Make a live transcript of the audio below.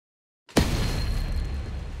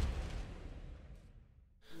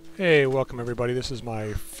Hey, welcome everybody. This is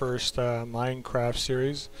my first Minecraft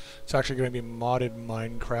series. It's actually going to be modded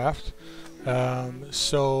Minecraft.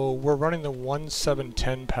 So we're running the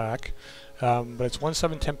 1.7.10 pack, but it's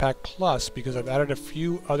 1.7.10 pack plus because I've added a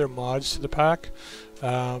few other mods to the pack,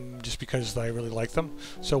 just because I really like them.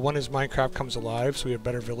 So one is Minecraft Comes Alive, so we have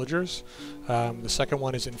better villagers. The second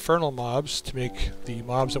one is Infernal mobs to make the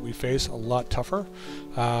mobs that we face a lot tougher.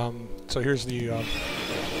 So here's the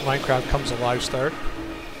Minecraft Comes Alive start.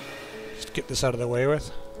 Get this out of the way with,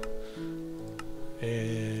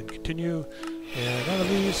 and continue, and none of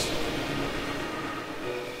these.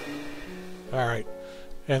 Alright,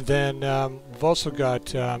 and then we've also got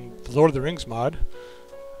the Lord of the Rings mod,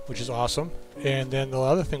 which is awesome, and then the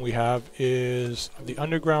other thing we have is the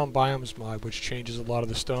Underground Biomes mod, which changes a lot of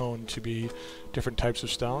the stone to be different types of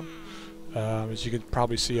stone. As you can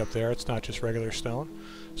probably see up there, it's not just regular stone.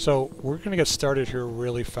 So we're going to get started here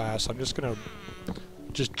really fast. I'm just going to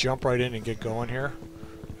jump right in and get going here,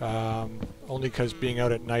 only because being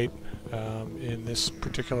out at night in this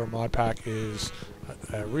particular mod pack is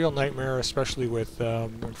a real nightmare, especially with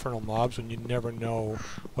infernal mobs when you never know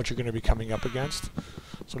what you're going to be coming up against.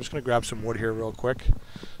 So I'm just going to grab some wood here real quick.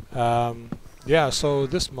 Yeah, so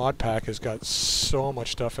this mod pack has got so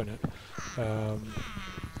much stuff in it.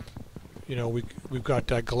 You know, we've got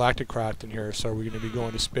galactic craft in here, so we're going to be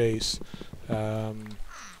going to space.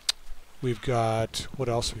 We've got, what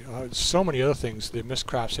else? So many other things. The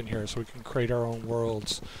Mistcraft's in here, so we can create our own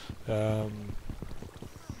worlds. You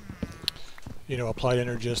know, applied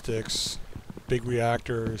energistics, big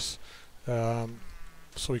reactors. So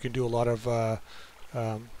we can do a lot of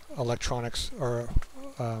electronics or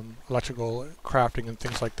electrical crafting and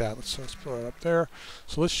things like that. Let's put it up there.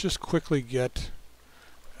 So let's just quickly get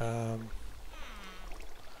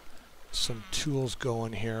some tools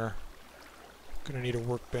going here. Gonna need a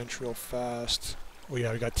workbench real fast. Oh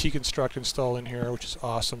yeah, we got T-Construct installed in here, which is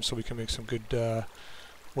awesome, so we can make some good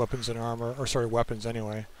weapons and armor, or sorry, weapons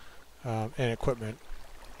anyway, and equipment.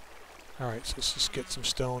 Alright, so let's just get some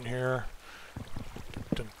stone here.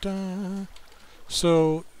 Dun, dun, dun.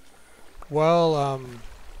 So, while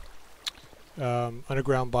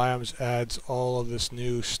Underground Biomes adds all of this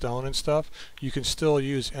new stone and stuff, you can still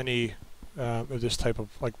use any of this type of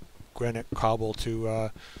like granite cobble to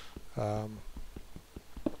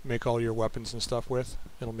make all your weapons and stuff with.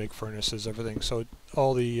 It'll make furnaces, everything. So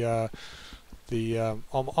all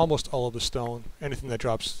almost all of the stone, anything that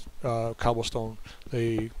drops cobblestone,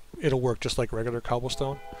 it'll work just like regular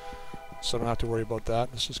cobblestone. So I don't have to worry about that.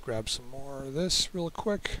 Let's just grab some more of this real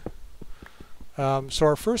quick. So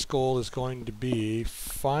our first goal is going to be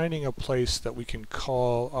finding a place that we can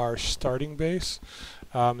call our starting base.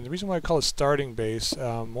 And the reason why I call it starting base,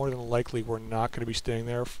 more than likely we're not going to be staying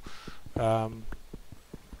there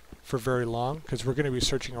for very long, because we're going to be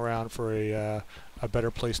searching around for a better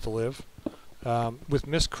place to live. With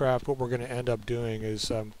Mistcraft, what we're going to end up doing is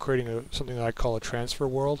creating something that I call a transfer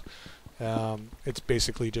world. It's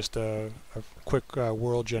basically just a quick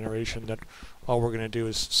world generation that all we're going to do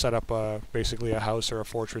is set up basically a house or a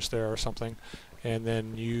fortress there or something, and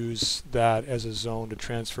then use that as a zone to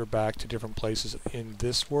transfer back to different places in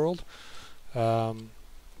this world. So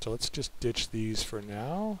let's just ditch these for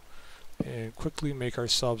now and quickly make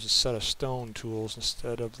ourselves a set of stone tools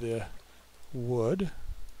instead of the wood.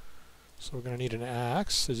 So we're going to need an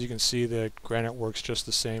axe. As you can see, the granite works just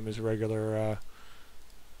the same as regular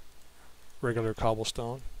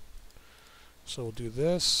cobblestone. So we'll do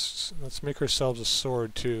this. Let's make ourselves a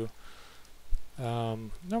sword too.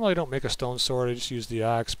 Normally I don't make a stone sword, I just use the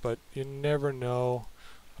axe, but you never know.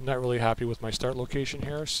 I'm not really happy with my start location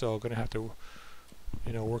here, so I'm going to have to,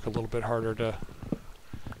 you know, work a little bit harder to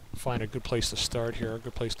find a good place to start here, a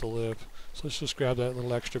good place to live. So let's just grab that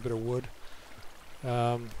little extra bit of wood.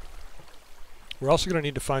 We're also going to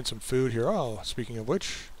need to find some food here. Oh, speaking of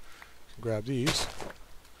which, grab these.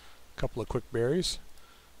 A couple of quick berries.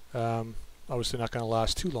 Obviously not going to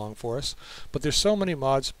last too long for us, but there's so many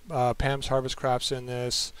mods. Pam's Harvest Crafts in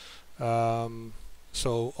this,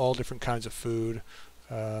 so all different kinds of food.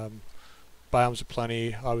 Biomes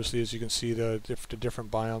aplenty. Obviously, as you can see, the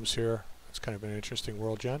different biomes here. It's kind of an interesting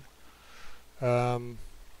world gen.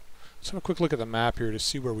 Let's have a quick look at the map here to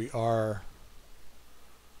see where we are.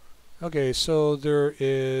 Okay, so there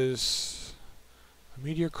is a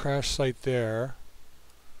meteor crash site there.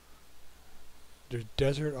 There's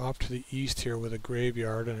desert off to the east here with a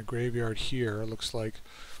graveyard, and a graveyard here, it looks like.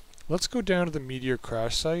 Let's go down to the meteor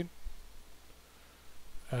crash site.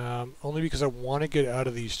 Only because I want to get out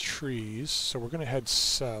of these trees, so we're going to head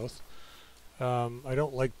south. I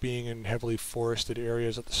don't like being in heavily forested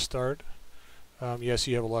areas at the start. Yes,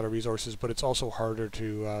 you have a lot of resources, but it's also harder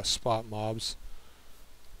to spot mobs.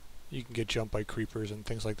 You can get jumped by creepers and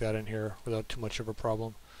things like that in here without too much of a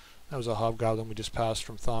problem. That was a hobgoblin we just passed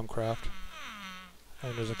from Thaumcraft.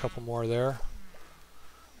 And there's a couple more there.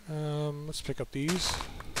 Let's pick up these.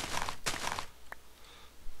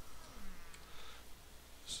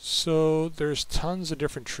 So there's tons of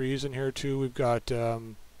different trees in here too. We've got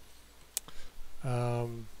oh,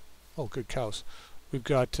 good cows. We've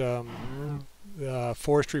got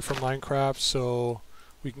forestry from Minecraft, so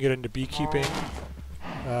we can get into beekeeping.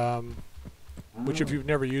 Which, if you've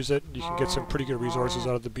never used it, you can get some pretty good resources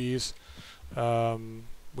out of the bees.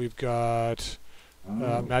 We've got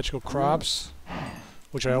magical crops,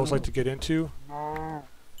 which I always like to get into.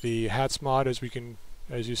 The hats mod, as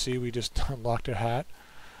you see, we just unlocked a hat.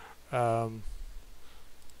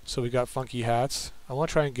 So we got funky hats. I want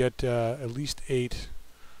to try and get at least 8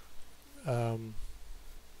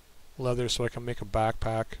 leather so I can make a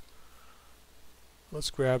backpack. Let's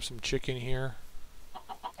grab some chicken here.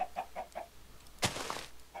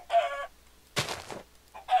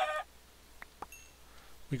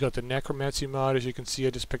 We got the necromancy mod. As you can see, I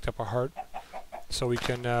just picked up a heart, so we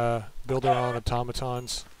can build our own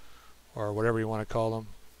automatons, or whatever you want to call them.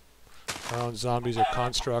 Our own zombies or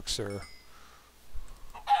constructs or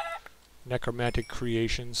necromantic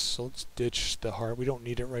creations. So let's ditch the heart. We don't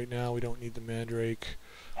need it right now. We don't need the mandrake.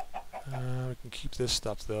 We can keep this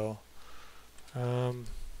stuff though. Now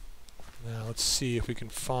let's see if we can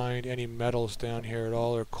find any metals down here at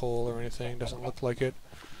all, or coal or anything. Doesn't look like it.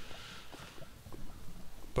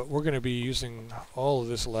 But we're going to be using all of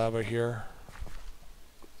this lava here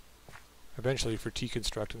eventually for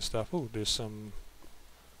T-construct and stuff. Oh, there's some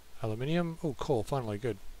aluminium. Oh, coal, finally,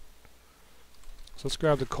 good. So let's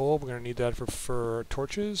grab the coal. We're going to need that for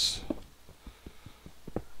torches.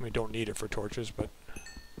 I mean, don't need it for torches, but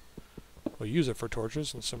we'll use it for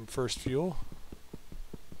torches and some first fuel.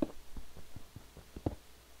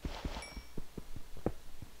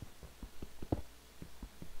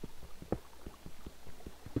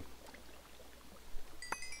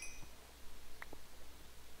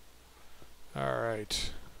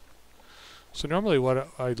 Alright. So normally what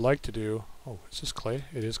I'd like to do... Oh, is this clay?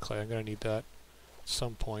 It is clay. I'm going to need that at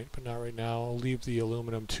some point, but not right now. I'll leave the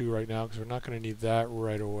aluminum too right now because we're not going to need that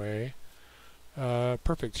right away.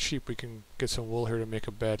 Perfect. Sheep. We can get some wool here to make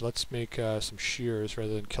a bed. Let's make some shears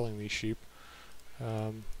rather than killing these sheep.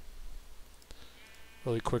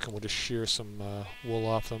 Really quick, and we'll just shear some wool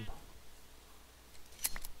off them.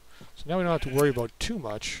 So now we don't have to worry about too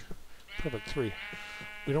much. Perfect. 3.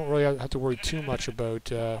 We don't really have to worry too much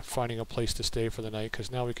about finding a place to stay for the night,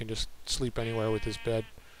 because now we can just sleep anywhere with this bed.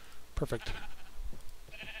 Perfect.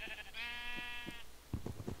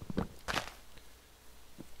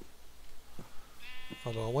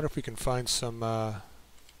 Although I wonder if we can find some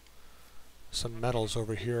metals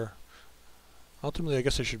over here. Ultimately, I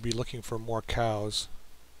guess I should be looking for more cows.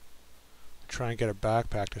 Try and get a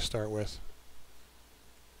backpack to start with.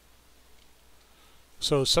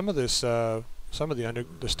 So some of this, some of the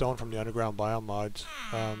stone from the underground biome mods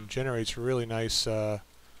generates really nice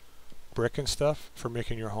brick and stuff for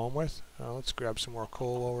making your home with. Let's grab some more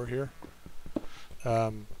coal over here.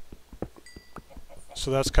 So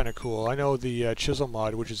that's kind of cool. I know the chisel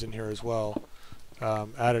mod, which is in here as well,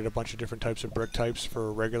 added a bunch of different types of brick types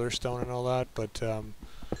for regular stone and all that, but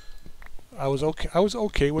I was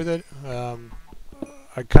okay with it.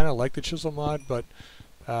 I kind of like the chisel mod, but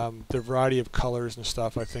the variety of colors and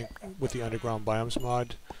stuff, I think, with the underground biomes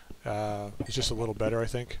mod is just a little better, I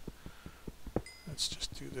think. Let's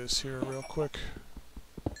just do this here real quick.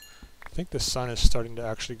 I think the sun is starting to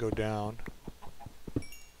actually go down.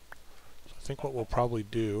 So I think what we'll probably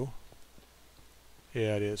do...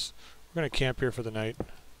 Yeah, it is. We're going to camp here for the night.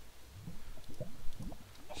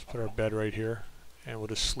 Just put our bed right here, and we'll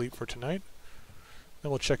just sleep for tonight.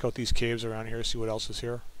 Then we'll check out these caves around here, see what else is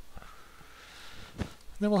here.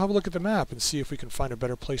 Then we'll have a look at the map and see if we can find a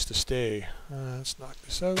better place to stay. Let's knock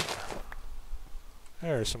this out.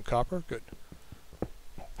 There's some copper. Good.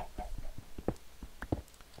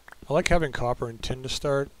 I like having copper and tin to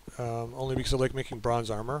start, only because I like making bronze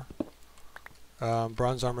armor.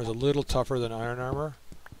 Bronze armor is a little tougher than iron armor,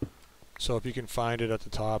 so if you can find it at the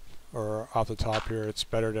top or off the top here, it's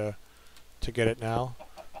better to get it now.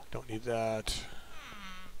 Don't need that.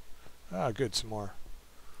 Ah, good, some more.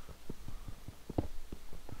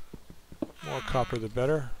 More copper the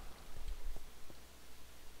better.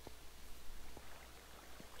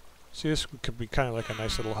 See, this could be kind of like a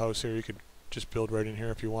nice little house here. You could just build right in here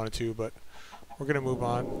if you wanted to, but we're going to move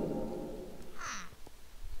on.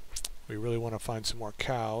 We really want to find some more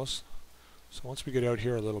cows. So once we get out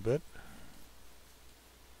here a little bit,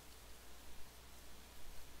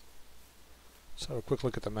 Let's have a quick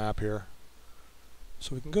look at the map here.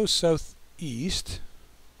 So we can go southeast.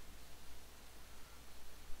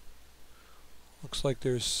 Looks like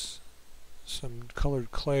there's some colored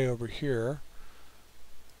clay over here.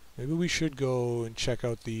 Maybe we should go and check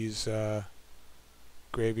out these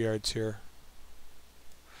graveyards here.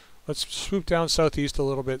 Let's swoop down southeast a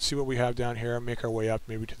little bit, see what we have down here, and make our way up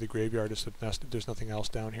maybe to the graveyard if there's nothing else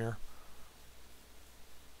down here.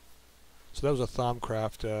 So that was a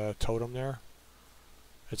Thaumcraft totem there.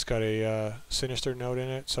 It's got a sinister note in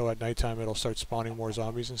it, so at nighttime it'll start spawning more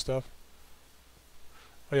zombies and stuff.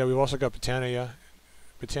 Oh yeah, we've also got Britannia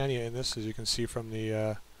in this, as you can see from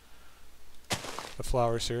the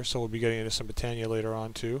flowers here, so we'll be getting into some Britannia later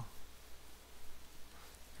on too.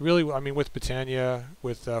 Really, I mean, with Britannia,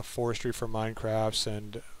 with forestry for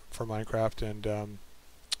Minecraft and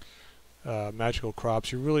magical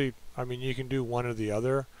crops, you really, I mean, you can do one or the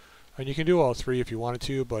other, and you can do all three if you wanted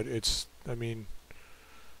to, but it's, I mean,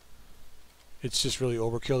 it's just really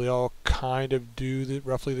overkill. They all kind of do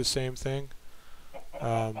roughly the same thing.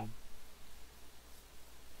 My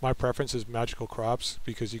preference is magical crops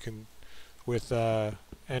because you can, with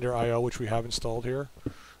Ender IO, which we have installed here,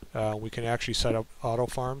 we can actually set up auto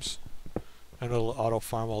farms, and it'll auto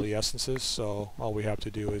farm all the essences. So all we have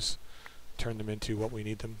to do is turn them into what we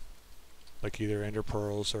need them, like either ender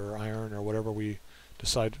pearls or iron or whatever we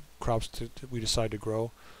decide we decide to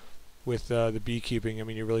grow. With the beekeeping, I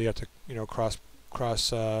mean, you really have to, you know, cross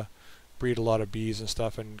breed a lot of bees and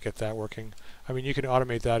stuff and get that working. I mean, you can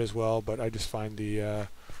automate that as well, but I just find the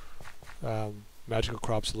magical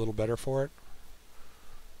crops a little better for it.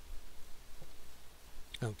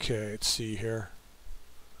 Okay, let's see here.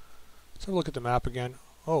 Let's have a look at the map again.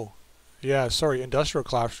 Oh, yeah, sorry, industrial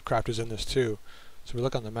craft is in this too. So we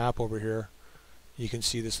look on the map over here. You can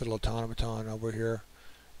see this little automaton over here.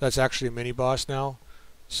 That's actually a mini boss now.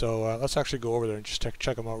 So let's actually go over there and just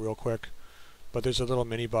check them out real quick. But there's a little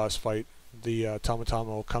mini boss fight. The automaton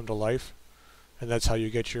will come to life, and that's how you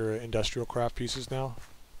get your industrial craft pieces now.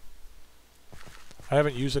 I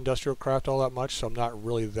haven't used industrial craft all that much, so I'm not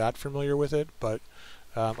really that familiar with it, but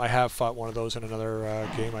I have fought one of those in another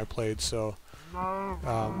game I played, so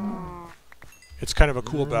it's kind of a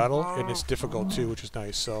cool battle, and it's difficult too, which is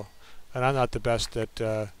nice. So, and I'm not the best at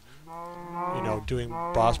you know, doing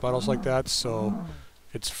boss battles like that, so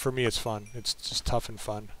it's, for me, it's fun. It's just tough and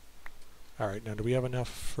fun. All right, now do we have enough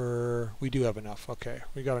for? We do have enough. Okay,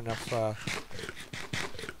 we got enough.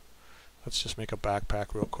 Let's just make a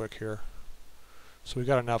backpack real quick here. So we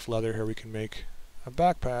got enough leather here. We can make a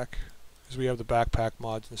backpack because we have the backpack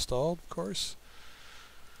mods installed, of course.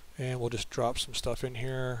 And we'll just drop some stuff in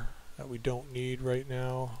here that we don't need right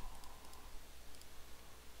now.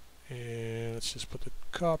 And let's just put the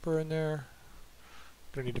copper in there.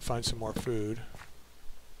 Gonna need to find some more food.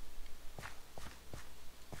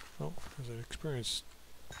 Oh, there's an experience.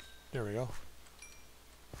 There we go.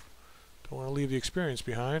 Don't want to leave the experience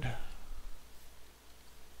behind.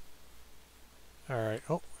 Alright,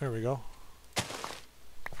 oh, there we go.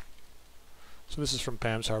 So this is from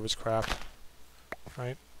Pam's Harvest Craft.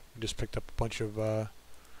 Right? We just picked up a bunch of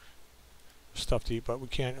stuff to eat, but we're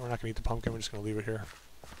not going to eat the pumpkin, we're just going to leave it here.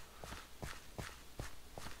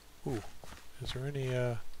 Ooh, is there any,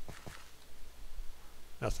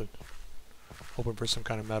 nothing. Hoping for some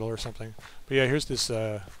kind of metal or something. But yeah, here's this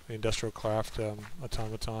the industrial craft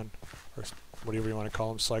automaton, or whatever you want to call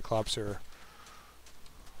them, cyclops, or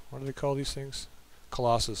what do they call these things?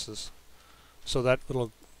 Colossuses. So that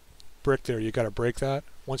little brick there, you got to break that.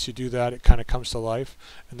 Once you do that, it kind of comes to life,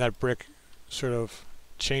 and that brick sort of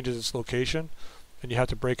changes its location, and you have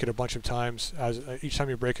to break it a bunch of times. As each time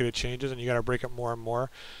you break it, it changes, and you got to break it more and more.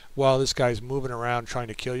 While this guy's moving around trying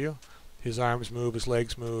to kill you, his arms move, his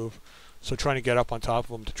legs move. So trying to get up on top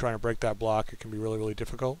of him to try and break that block, it can be really, really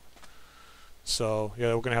difficult. So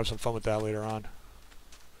yeah, we're going to have some fun with that later on.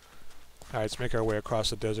 Alright, let's make our way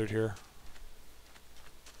across the desert here.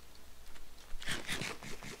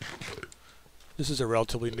 This is a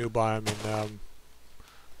relatively new biome in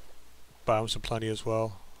Biomes of Plenty as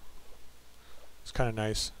well. It's kind of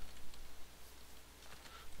nice.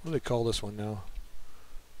 What do they call this one now?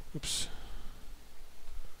 Oops.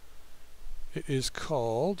 It is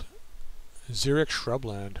called Xeric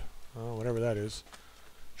Shrubland. Oh, whatever that is.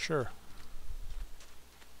 Sure.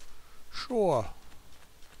 Sure.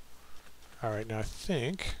 Alright, now I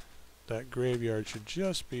think that graveyard should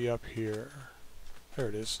just be up here. There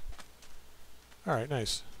it is. Alright,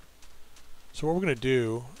 nice. So what we're going to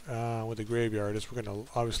do with the graveyard is we're going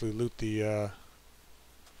to obviously loot the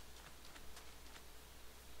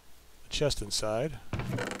chest inside.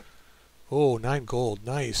 Oh, 9 gold.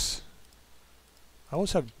 Nice. I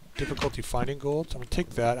always have difficulty finding gold. So I'm going to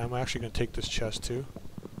take that. I'm actually going to take this chest too.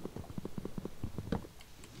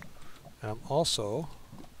 And I'm also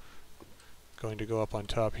going to go up on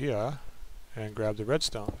top here and grab the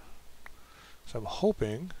redstone. So I'm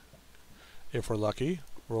hoping, if we're lucky,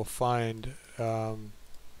 we'll find,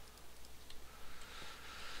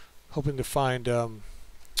 hoping to find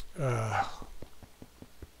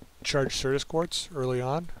charged Certus quartz early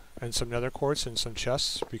on, and some nether quartz and some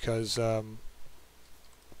chests, because I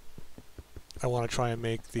want to try and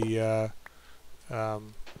make the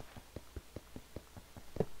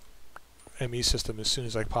ME system as soon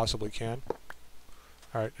as I possibly can.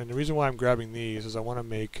 Alright, and the reason why I'm grabbing these is I want to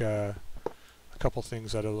make a couple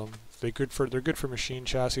things out of them. They're good for machine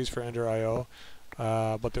chassis for Ender IO,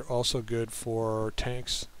 but they're also good for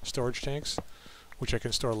tanks, storage tanks, which I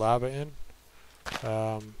can store lava in.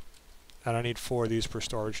 And I need 4 of these per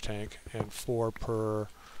storage tank and 4 per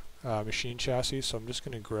machine chassis, so I'm just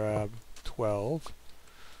going to grab 12.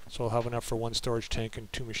 So I'll have enough for 1 storage tank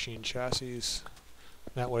and 2 machine chassis.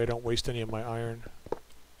 That way I don't waste any of my iron,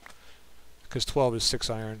 because 12 is 6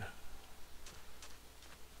 iron.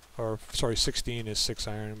 Or, sorry, 16 is 6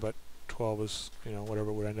 iron, but 12 is, you know,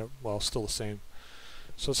 whatever it would end up, well, still the same.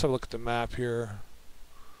 So let's have a look at the map here.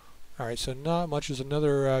 Alright, so not much. There's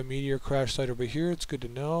another meteor crash site over here. It's good to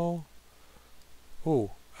know.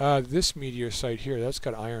 Oh, this meteor site here, that's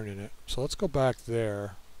got iron in it. So let's go back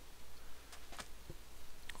there.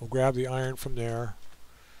 We'll grab the iron from there.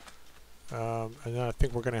 And then I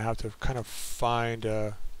think we're going to have to kind of find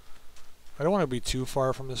I don't want to be too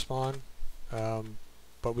far from the spawn,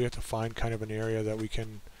 but we have to find kind of an area that we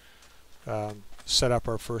can set up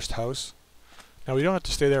our first house. Now we don't have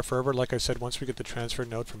to stay there forever. Like I said, once we get the transfer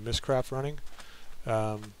node from Mistcraft running,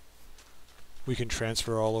 we can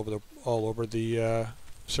transfer all over the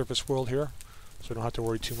surface world here, so we don't have to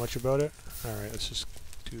worry too much about it. Alright, let's just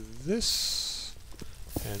do this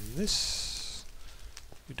and this.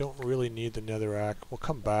 We don't really need the netherrack. We'll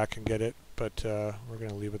come back and get it, but we're going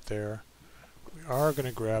to leave it there. We are going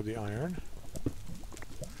to grab the iron.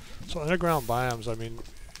 So underground biomes, I mean,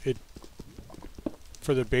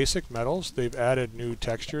 for the basic metals, they've added new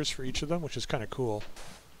textures for each of them, which is kind of cool.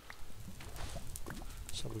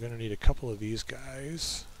 So we're going to need a couple of these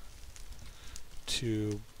guys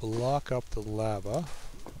to block up the lava,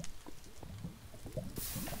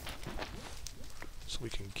 so we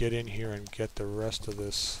can get in here and get the rest of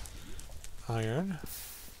this iron.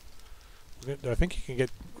 I think you can get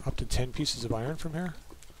up to 10 pieces of iron from here,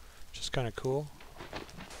 which is kind of cool.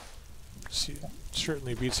 See,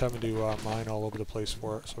 certainly beats having to mine all over the place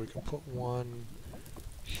for it. So we can put one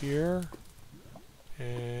here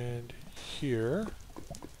and here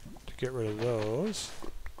to get rid of those.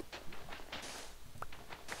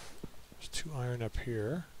 There's 2 iron up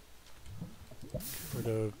here. Get rid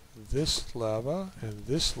of this lava and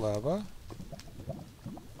this lava.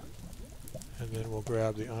 And then we'll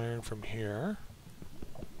grab the iron from here.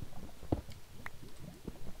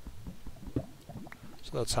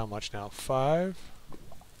 So that's how much now? 5,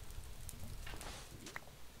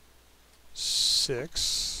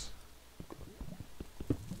 6.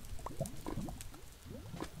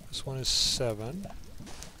 This one is 7.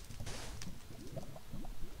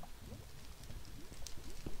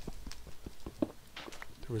 There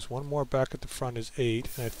was one more back at the front, is 8,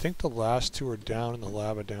 and I think the last 2 are down in the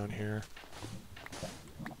lava down here.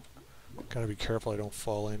 Gotta be careful I don't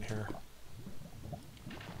fall in here.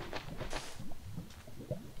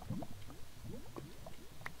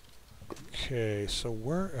 Okay, so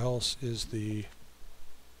where else is the...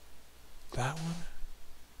 that one?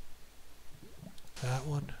 That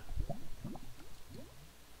one?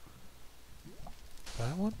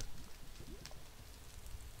 That one?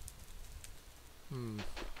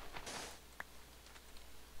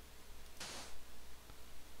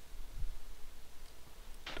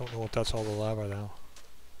 Don't know if that's all the lava now.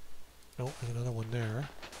 Nope, there's another one there.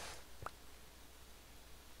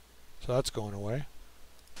 So that's going away.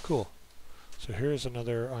 Cool. So here's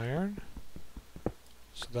another iron.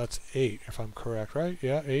 So that's 8, if I'm correct, right?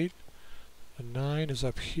 Yeah, 8. The 9 is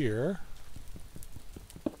up here.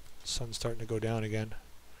 Sun's starting to go down again.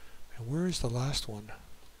 And where is the last one?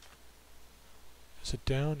 Is it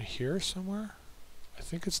down here somewhere? I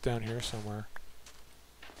think it's down here somewhere.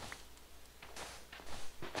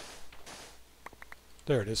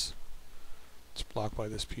 There it is. It's blocked by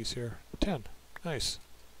this piece here. 10. Nice.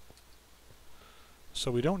 So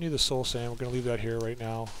we don't need the soul sand. We're going to leave that here right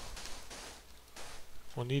now.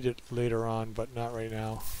 We'll need it later on, but not right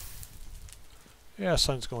now. Yeah,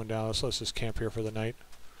 sun's going down, so let's just camp here for the night.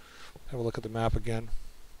 Have a look at the map again.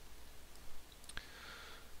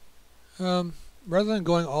 rather than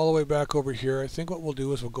going all the way back over here, I think what we'll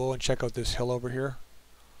do is we'll go and check out this hill over here.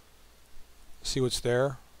 See what's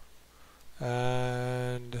there.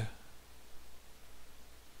 And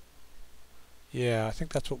yeah, I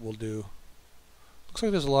think that's what we'll do. Looks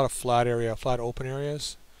like there's a lot of flat open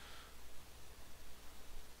areas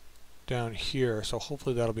down here, so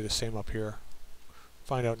hopefully that'll be the same up here.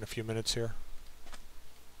 Find out in a few minutes here.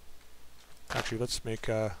 Actually, let's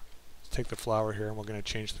take the flower here, and we're going to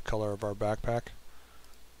change the color of our backpack.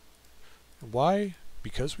 And why?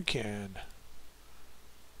 Because we can.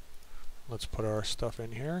 Let's put our stuff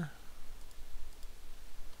in here.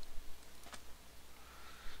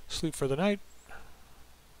 Sleep for the night.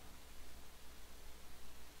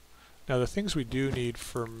 Now the things we do need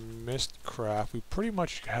for Mistcraft, we pretty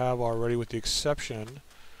much have already, with the exception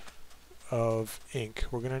of ink.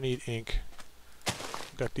 We're going to need ink.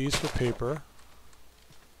 We've got these for paper.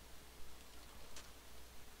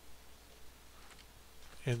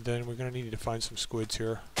 And then we're going to need to find some squids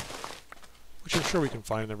here, which I'm sure we can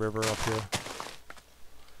find in the river up here.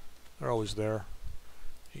 They're always there.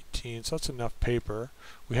 18, so that's enough paper.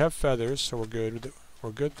 We have feathers, so we're good.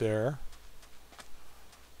 We're good there.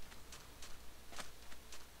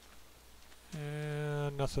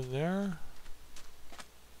 And nothing there.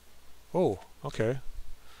 Oh, okay.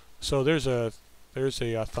 So there's a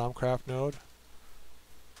Thaumcraft node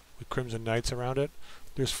with Crimson Knights around it.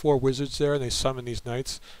 There's 4 wizards there, and they summon these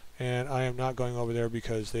knights, and I am not going over there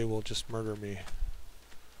because they will just murder me.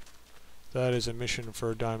 That is a mission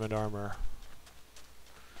for diamond armor,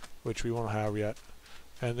 which we won't have yet.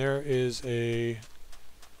 And there is a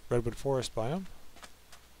redwood forest biome.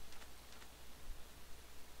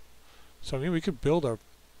 So I mean, we could build our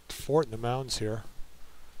fort in the mountains here.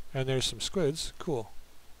 And there's some squids. Cool.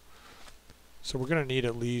 So we're going to need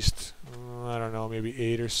at least, I don't know, maybe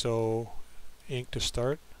 8 or so ink to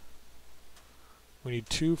start. We need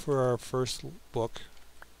 2 for our first book.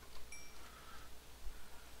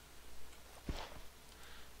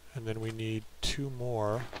 And then we need 2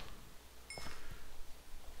 more.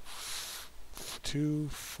 2,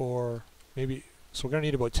 4, maybe, so we're going to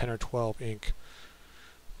need about 10 or 12 ink.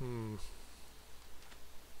 Kind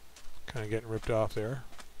of getting ripped off there.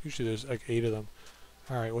 Usually there's like 8 of them.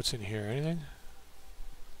 Alright, what's in here? Anything?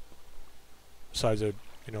 Besides a,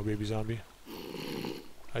 baby zombie.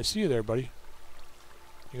 I see you there, buddy.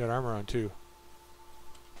 You got armor on too.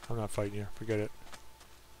 I'm not fighting you. Forget it.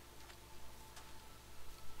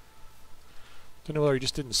 Don't know whether he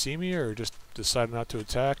just didn't see me or just decided not to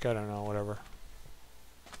attack. I don't know, whatever.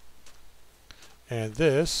 And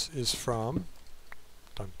this is from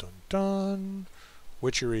dun dun dun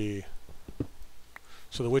Witchery.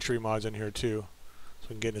 So the Witchery mod's in here too. So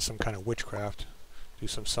we can get into some kind of witchcraft. Do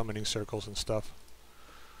some summoning circles and stuff.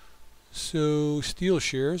 So steel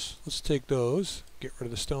shears, let's take those. Get rid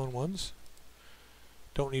of the stone ones.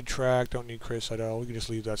 Don't need track, don't need Chris at all. We can just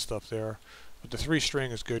leave that stuff there. But the 3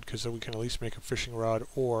 string is good because then we can at least make a fishing rod,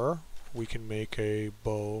 or we can make a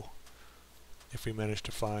bow if we manage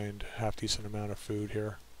to find a half decent amount of food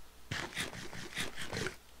here.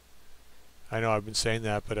 I know I've been saying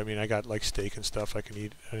that, but I mean I got like steak and stuff I can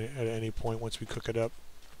eat at any point once we cook it up.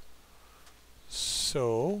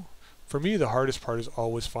 So for me the hardest part is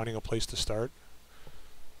always finding a place to start.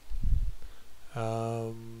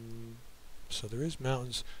 So there is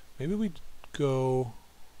mountains. Maybe we go,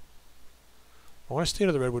 I want to stay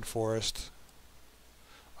to the redwood forest.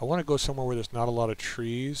 I want to go somewhere where there's not a lot of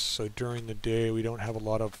trees, so during the day we don't have a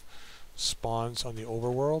lot of spawns on the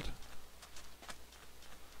overworld.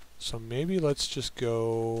 So maybe let's just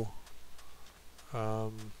go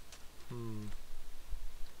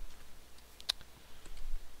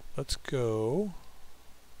let's go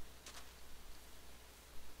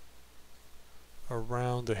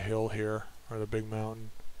around the hill here, or the big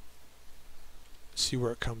mountain. See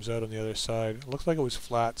where it comes out on the other side. It looked like it was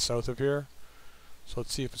flat south of here. So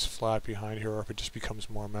let's see if it's flat behind here or if it just becomes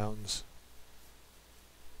more mountains.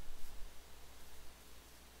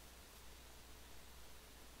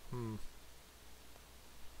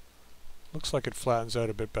 Looks like it flattens out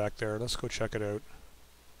a bit back there. Let's go check it out.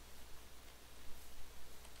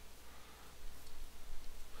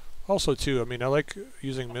 Also too, I mean I like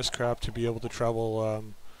using Mistcraft to be able to travel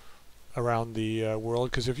around the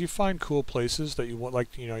world, because if you find cool places that you want,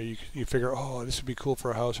 like you figure, oh, this would be cool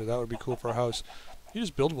for a house, or that would be cool for a house, you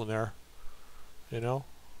just build one there. It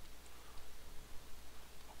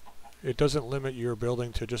doesn't limit your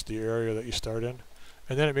building to just the area that you start in,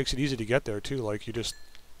 and then it makes it easy to get there too. Like you just,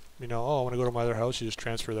 oh, I want to go to my other house, you just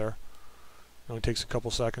transfer there. It only takes a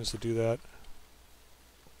couple seconds to do that.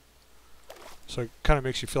 So it kind of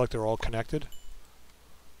makes you feel like they're all connected.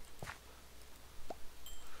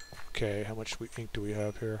 Okay, how much ink do we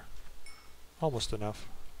have here? Almost enough.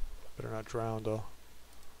 Better not drown though.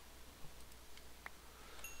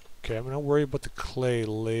 Okay, I'm going to worry about the clay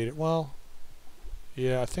later. Well,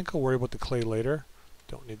 yeah, I think I'll worry about the clay later.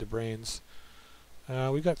 Don't need the brains.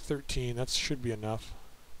 We got 13. That should be enough.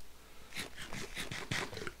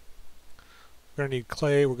 We're going to need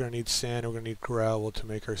clay, we're going to need sand, we're going to need gravel to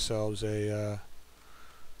make ourselves a...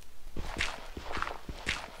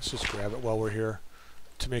 let's just grab it while we're here.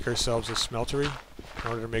 To make ourselves a smeltery in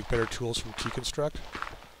order to make better tools from T-Construct.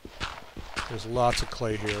 There's lots of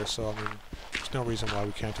clay here, so I mean, there's no reason why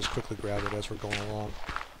we can't just quickly grab it as we're going along.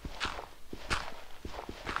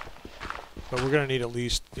 But we're going to need at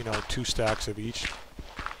least, you know, 2 stacks of each.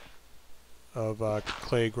 Of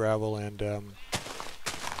clay, gravel, and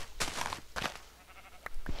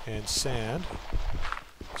sand.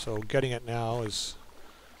 So getting it now is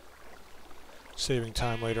saving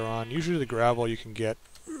time later on. Usually the gravel you can get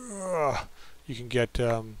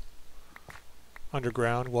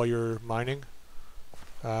underground while you're mining,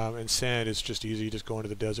 and sand is just easy. You just go into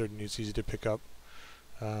the desert and it's easy to pick up.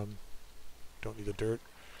 Don't need the dirt.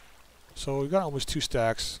 So we've got almost 2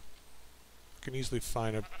 stacks. We can easily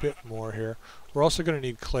find a bit more here. We're also going to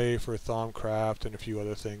need clay for Thaumcraft and a few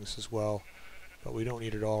other things as well, but we don't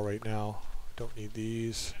need it all right now. Don't need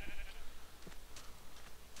these.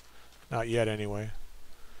 Not yet anyway.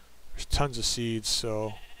 There's tons of seeds,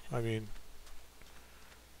 so I mean,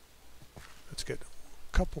 let's get a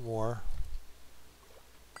couple more.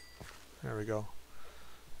 There we go.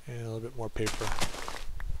 And a little bit more paper.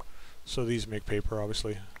 So these make paper,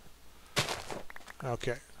 obviously.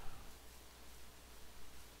 Okay.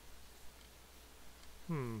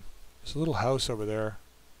 There's a little house over there.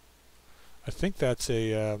 I think that's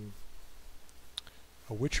a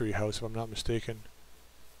witchery house, if I'm not mistaken.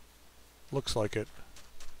 Looks like it.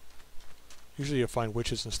 Usually you find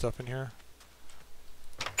witches and stuff in here.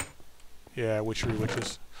 Yeah, witchery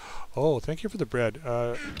witches. Oh, thank you for the bread.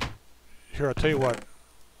 Here, I'll tell you what.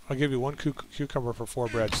 I'll give you 1 cucumber for 4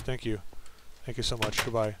 breads. Thank you. Thank you so much.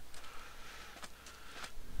 Goodbye.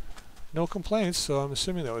 No complaints, so I'm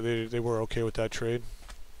assuming that they were okay with that trade.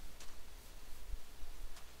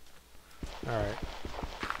 Alright.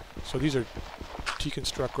 So these are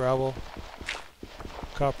T-Construct gravel.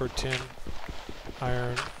 Copper, tin,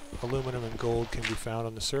 iron, aluminum, and gold can be found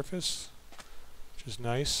on the surface, which is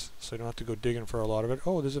nice, so you don't have to go digging for a lot of it.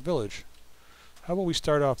 Oh, there's a village. How about we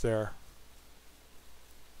start off there?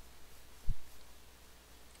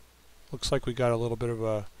 Looks like we got a little bit of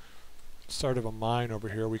a start of a mine over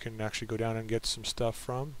here we can actually go down and get some stuff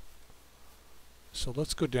from. So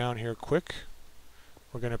let's go down here quick.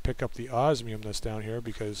 We're going to pick up the osmium that's down here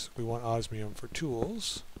because we want osmium for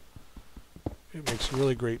tools. It makes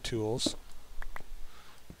really great tools.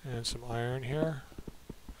 And some iron here.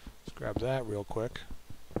 Let's grab that real quick.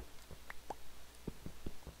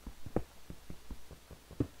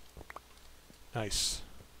 Nice.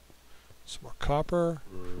 Some more copper.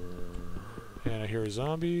 And I hear a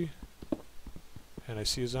zombie. And I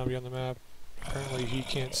see a zombie on the map. Apparently he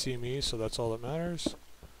can't see me, so that's all that matters.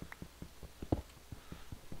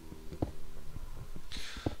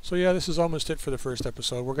 So yeah, this is almost it for the first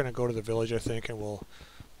episode. We're going to go to the village, I think, and we'll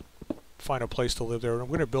find a place to live there. I'm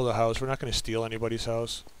going to build a house. We're not going to steal anybody's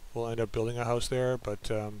house. We'll end up building a house there, but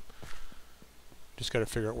just got to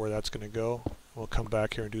figure out where that's going to go. We'll come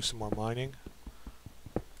back here and do some more mining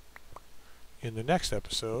in the next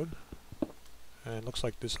episode. And it looks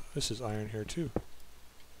like this is iron here too.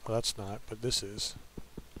 Well, that's not, but this is.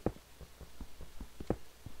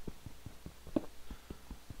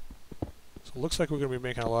 So it looks like we're going to be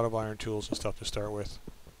making a lot of iron tools and stuff to start with.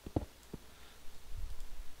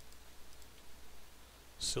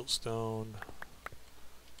 Siltstone.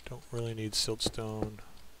 Don't really need siltstone.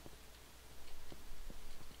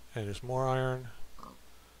 And there's more iron.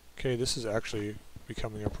 Okay, this is actually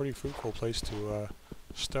becoming a pretty fruitful place to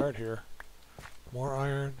start here. More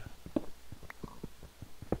iron.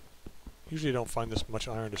 Usually you don't find this much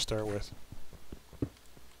iron to start with.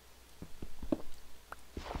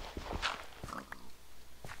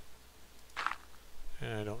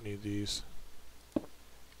 And I don't need these.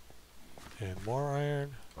 And more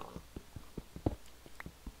iron.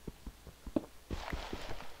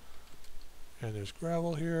 And there's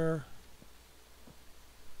gravel here.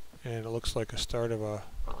 And it looks like a start of a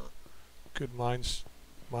good mine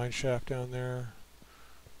shaft down there.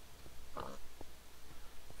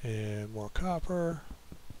 And more copper.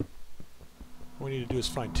 What we need to do is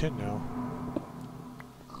find tin now.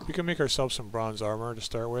 We can make ourselves some bronze armor to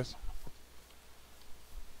start with.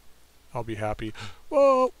 I'll be happy.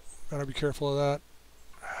 Whoa! Gotta be careful of that.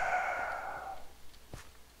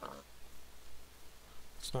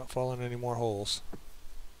 Let's not fall in any more holes.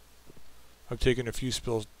 I've taken a few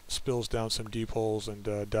spills down some deep holes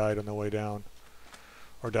and died on the way down.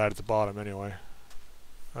 Or died at the bottom anyway.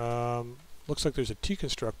 Looks like there's a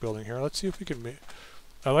T-construct building here. Let's see if we can make...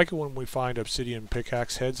 I like it when we find obsidian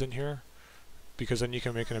pickaxe heads in here, because then you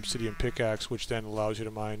can make an obsidian pickaxe, which then allows you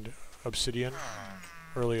to mine obsidian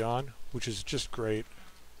early on, which is just great.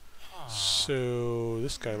 So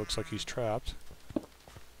this guy looks like he's trapped.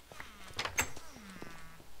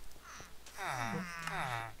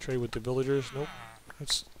 Trade with the villagers. Nope.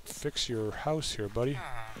 Let's fix your house here, buddy.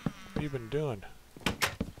 What have you been doing?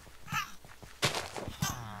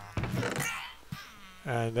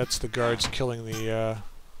 And that's the guards killing the,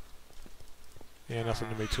 yeah, nothing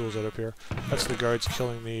to make tools out up here. That's the guards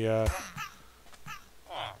killing the,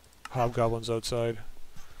 hobgoblins outside.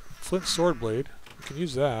 Flint sword blade. We can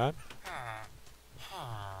use that.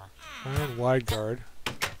 Iron wide guard.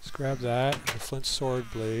 Let's grab that. And the flint sword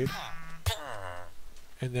blade.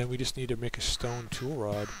 And then we just need to make a stone tool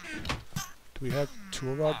rod. Do we have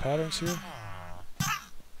tool rod patterns here?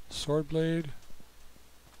 Sword blade.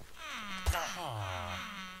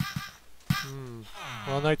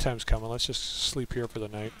 Well, nighttime's coming. Let's just sleep here for the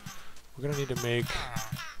night. We're going to need to make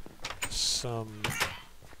some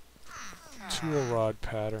tool rod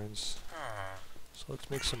patterns. So let's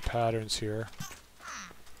make some patterns here.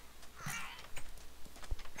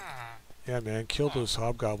 Yeah, man, kill those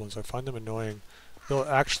hobgoblins. I find them annoying. They'll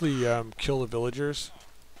actually kill the villagers.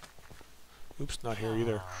 Oops, not here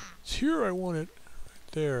either. It's here, I want it.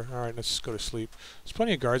 Right there. Alright, let's just go to sleep. There's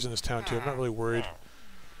plenty of guards in this town, too. I'm not really worried.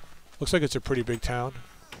 Looks like it's a pretty big town.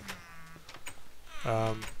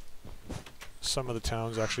 Some of the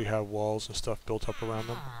towns actually have walls and stuff built up around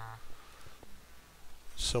them.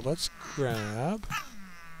 So let's grab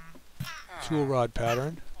tool rod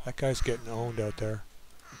pattern. That guy's getting owned out there.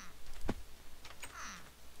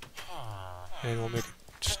 And we'll make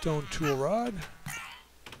a stone tool rod.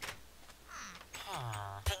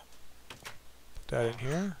 Put that in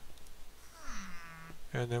here.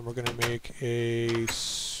 And then we're going to make a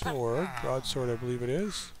sword. Broadsword, I believe it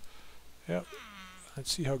is. Yep.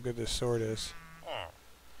 Let's see how good this sword is.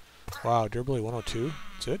 Wow, durability 102.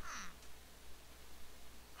 That's it.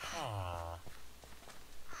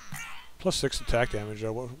 Plus 6 attack damage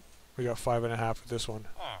though. We got 5.5 with this one.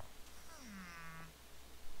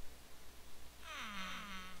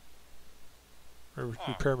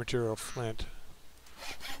 Repair material flint.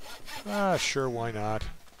 Ah, sure, why not?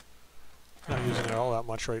 Not using it all that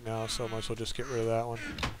much right now, so I might as well just get rid of that one.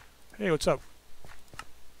 Hey, what's up?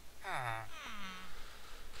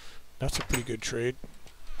 That's a pretty good trade.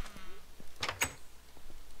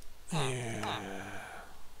 Yeah.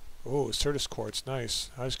 Oh, Certus quartz,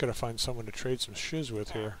 nice. I just gotta find someone to trade some shiz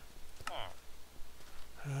with here.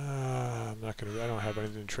 I'm not gonna. I don't have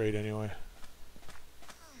anything to trade anyway.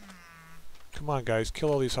 Come on, guys,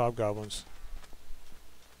 kill all these hobgoblins.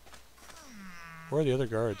 Where are the other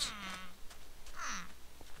guards?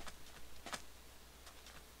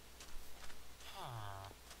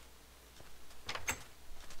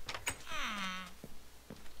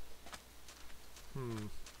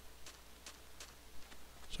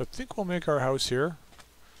 So I think we'll make our house here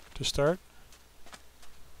to start.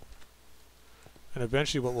 And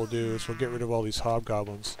eventually what we'll do is we'll get rid of all these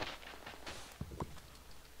hobgoblins.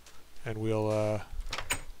 And we'll I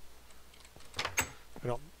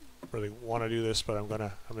don't really want to do this, but I'm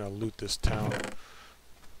gonna loot this town.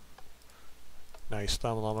 Nice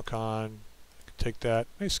Thalanomicon. Take that.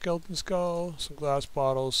 Nice skeleton skull, some glass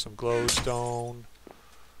bottles, some glowstone.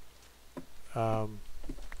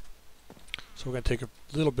 So we're going to take a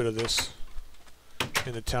little bit of this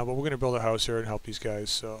in the town, but we're going to build a house here and help these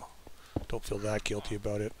guys, so don't feel that guilty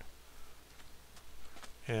about it.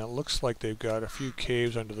 And it looks like they've got a few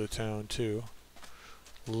caves under the town too.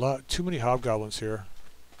 Too many hobgoblins here.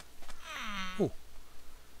 Ooh.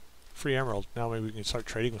 Free emerald. Now maybe we can start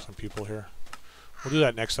trading with some people here. We'll do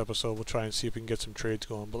that next episode. We'll try and see if we can get some trades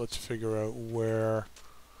going, but let's figure out where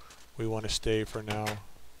we want to stay for now.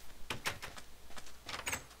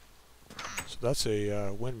 That's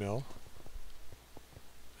a windmill.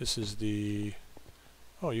 This is the...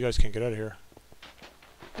 Oh, you guys can't get out of here.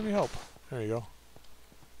 Let me help. There you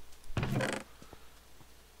go.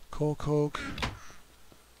 Coal coke.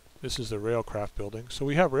 This is the railcraft building. So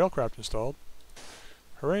we have railcraft installed.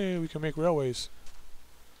 Hooray, we can make railways.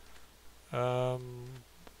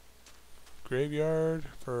 Graveyard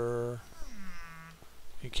for...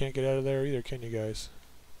 You can't get out of there either, can you guys?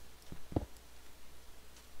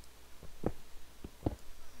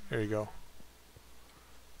 There you go.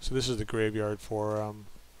 So this is the graveyard for,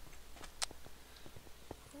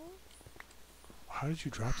 wow, How did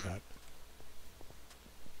you drop that?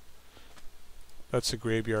 That's the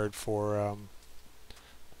graveyard for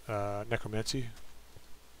necromancy. I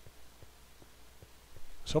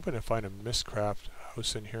was hoping to find a Mistcraft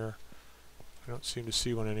house in here. I don't seem to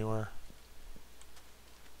see one anywhere.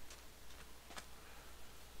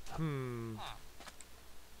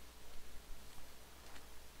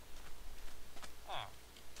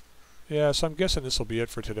 Yeah, so I'm guessing this will be it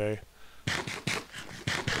for today.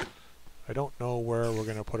 I don't know where we're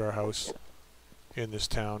going to put our house in this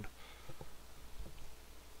town.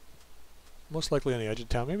 Most likely on the edge of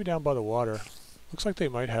town, maybe down by the water. Looks like they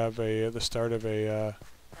might have the start of a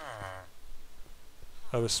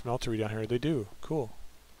smeltery down here. They do. Cool.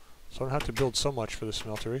 So I don't have to build so much for the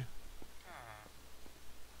smeltery.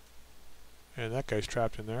 And that guy's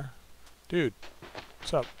trapped in there. Dude,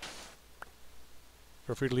 what's up?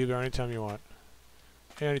 Feel free to leave there anytime you want.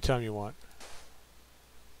 Anytime you want.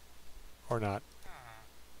 Or not.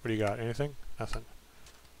 What do you got? Anything? Nothing.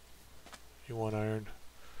 You want iron.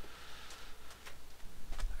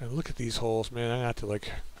 And look at these holes, man. I'm gonna have to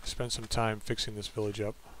like spend some time fixing this village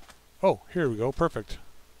up. Oh, here we go. Perfect.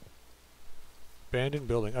 Abandoned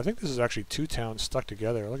building. I think this is actually two towns stuck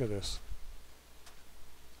together. Look at this.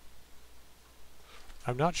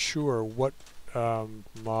 I'm not sure what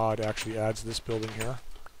mod actually adds this building here.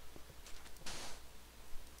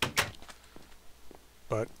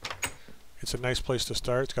 But it's a nice place to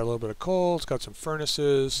start. It's got a little bit of coal. It's got some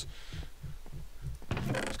furnaces.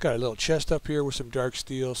 It's got a little chest up here with some dark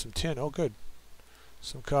steel, some tin. Oh, good.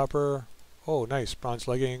 Some copper. Oh, nice. Bronze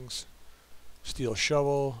leggings. Steel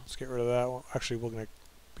shovel. Let's get rid of that one. Actually, we're going to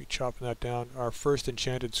be chopping that down. Our first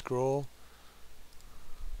enchanted scroll.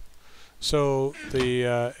 So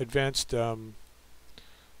the advanced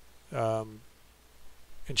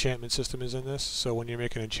enchantment system is in this. So when you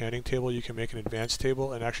make an enchanting table, you can make an advanced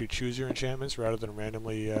table and actually choose your enchantments rather than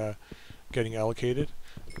randomly getting allocated.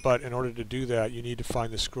 But in order to do that, you need to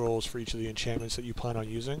find the scrolls for each of the enchantments that you plan on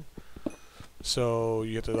using. So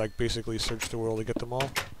you have to like basically search the world to get them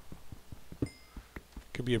all.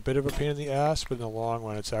 Can be a bit of a pain in the ass, but in the long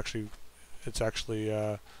run, it's actually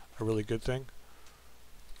a really good thing.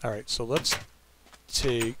 All right, so let's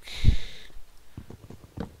take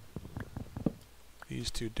these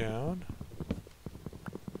two down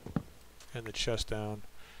and the chest down,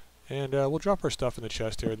 and we'll drop our stuff in the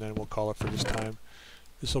chest here, and then we'll call it for this time.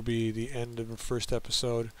 This will be the end of the first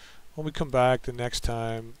episode. When we come back the next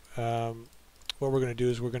time, what we're going to do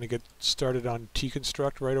is we're going to get started on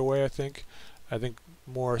T-Construct right away, I think. I think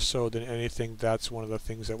more so than anything, that's one of the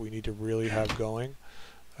things that we need to really have going.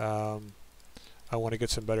 I want to get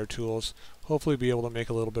some better tools. Hopefully be able to make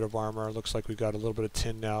a little bit of armor. Looks like we've got a little bit of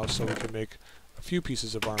tin now, so we can make a few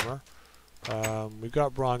pieces of armor. We've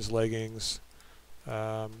got bronze leggings,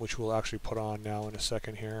 which we'll actually put on now in a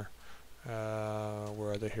second here.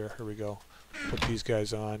 Where are they here? Here we go. Put these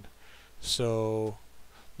guys on. So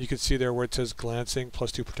you can see there where it says glancing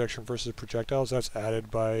 +2 protection versus projectiles. That's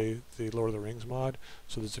added by the Lord of the Rings mod.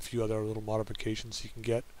 So there's a few other little modifications you can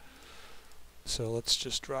get. So let's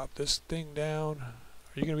just drop this thing down.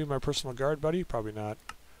 Are you going to be my personal guard, buddy? Probably not.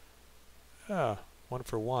 Ah, 1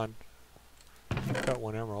 for 1. Got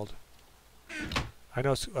 1 emerald. I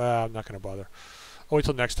know. I'm not going to bother. I'll wait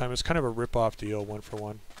till next time. It's kind of a rip-off deal, 1 for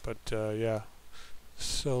 1. But yeah.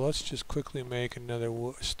 So let's just quickly make another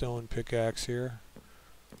stone pickaxe here.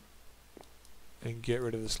 And get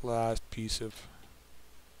rid of this last piece of...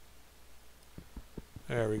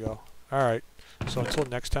 There we go. Alright. So until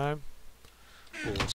next time, we'll